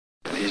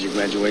was your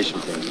graduation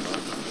present.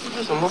 It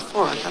wasn't my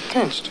fault. I got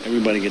pinched.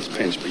 Everybody gets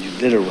pinched, but you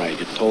did it right.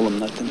 You told them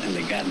nothing, and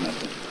they got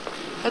nothing.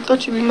 I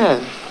thought you'd be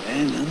mad.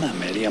 Man, I'm not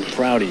mad. I'm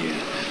proud of you.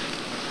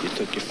 You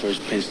took your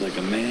first pinch like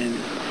a man,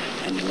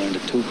 and you learned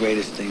the two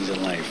greatest things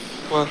in life.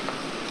 What?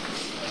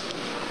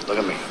 Look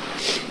at me.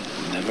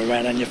 Never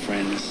rat on your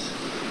friends,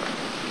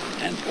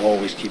 and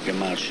always keep your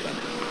mouth shut.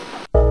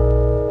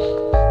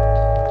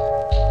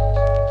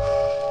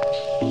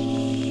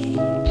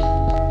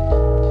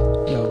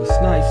 Yo,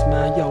 it's nice,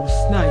 man. Yo,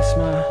 it's nice,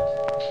 man.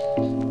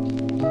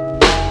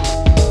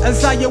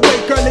 As I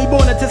awake early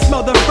morning to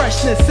smell the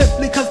freshness,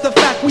 simply cause the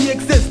fact we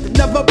exist,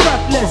 never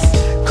breathless.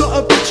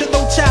 Couldn't picture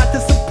no child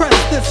to suppress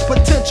this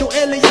potential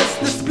alias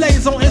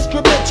displays on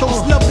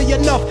instrumentals. Lovely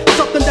enough,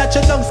 something that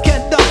your lungs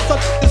can't dust.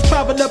 Such as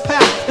travel a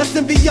path that's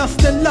envious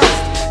than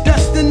lust.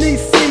 Destiny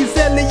sees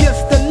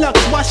alias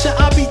deluxe. Why should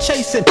I be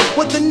chasing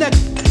what the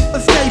next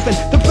is gaving?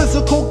 The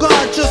physical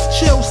guard just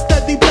chill,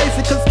 steady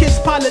blazing. Cause kids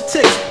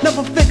politics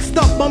never fixed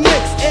up my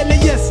mix.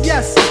 Alias,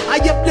 yes, I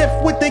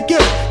uplift with the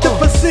gift. The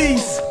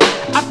facades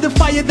after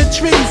fire the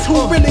trees,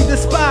 who really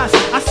despise?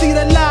 I see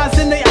the lies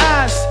in their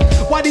eyes.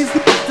 Why these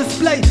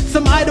display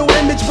some idle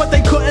image but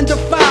they couldn't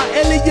define?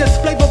 Alias,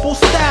 flavorful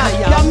style.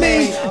 Y'all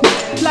mean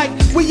like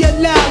we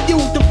allow you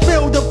to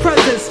feel the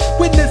presence,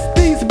 witness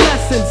these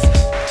blessings.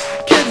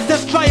 Kids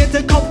that's trying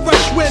to come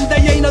fresh when they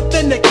ain't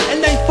authentic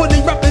and ain't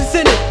fully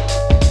represented.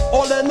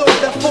 All in all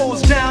that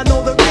falls down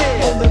on the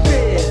bed,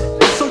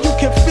 so you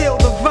can feel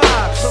the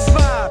vibes.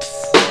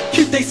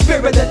 Keep their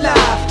spirit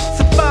alive.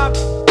 Survive.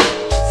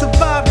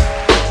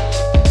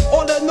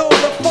 All in all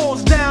that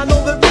falls down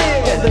on the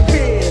bed,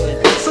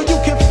 so you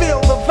can feel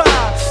the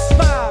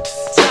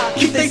vibes.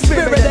 Keep their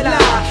spirit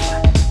alive.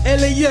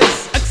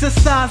 Alias,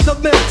 exercise the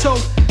mental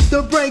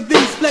to bring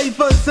these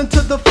flavors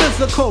into the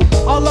physical.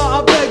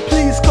 Allah, I beg,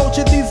 please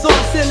culture these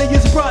arts.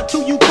 Alias brought to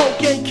you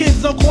cocaine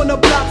kids on corner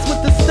blocks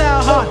with the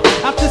style hot.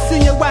 After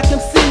seeing whack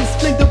MCs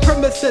flee the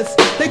premises,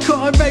 they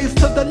couldn't raise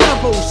to the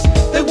levels.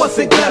 They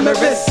wasn't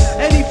glamorous.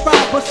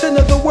 85%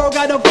 of the world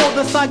got involved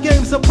inside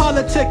games of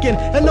politicking,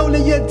 and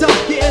only a duck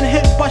getting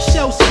hit by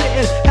shell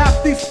spitting.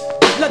 Half these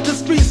let the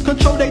streets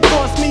control their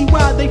thoughts.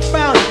 Meanwhile they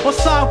found on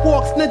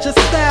sidewalks ninja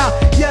style.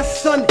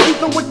 Yes son,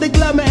 even with the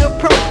glamour and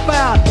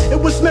profile, it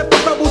was meant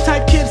for rebel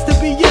type kids to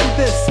be in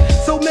this.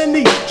 So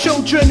many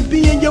children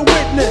being your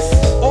witness.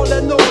 All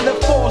in all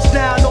it falls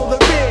down on the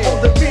bed,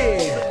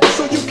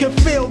 so you can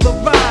feel the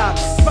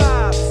vibes.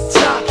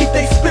 Child, keep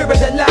their spirit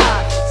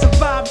alive.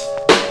 Survive.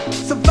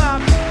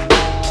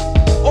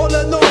 All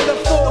in all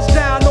it falls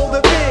down on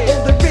the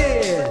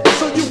bed,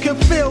 so you can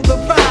feel the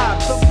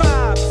vibes.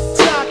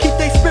 Child, keep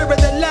their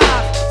spirit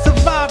alive.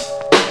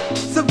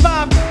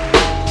 Survive.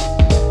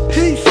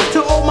 Peace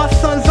to all my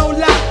sons on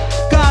lock.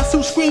 Guys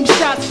who scream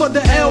shots for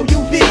the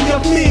LUV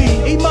of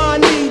me.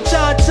 Imani,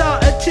 Jaja,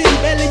 and Team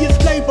Alias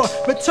flavor.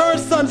 Return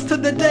sons to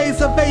the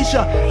days of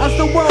Asia. As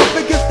the world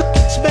figures the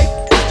make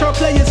turn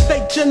players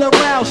fake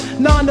generals,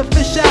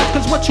 non-official.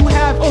 Cause what you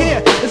have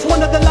here is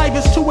one of the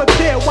livest to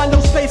appear. While no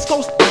space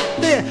goes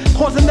there,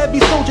 causing every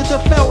soldier to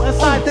fail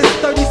inside this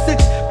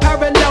 36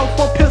 parallel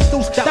for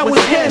pistols that was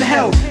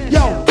handheld.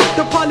 Yo,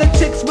 the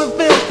politics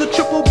reveals the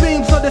triple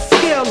beams of the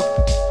skill.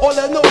 All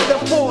in all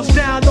that falls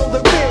down on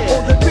the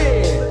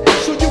bed,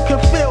 so you can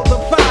feel the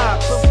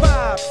vibes.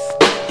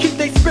 Keep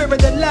their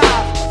spirit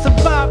alive.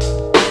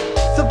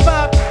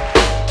 Survive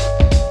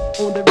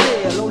on the bed.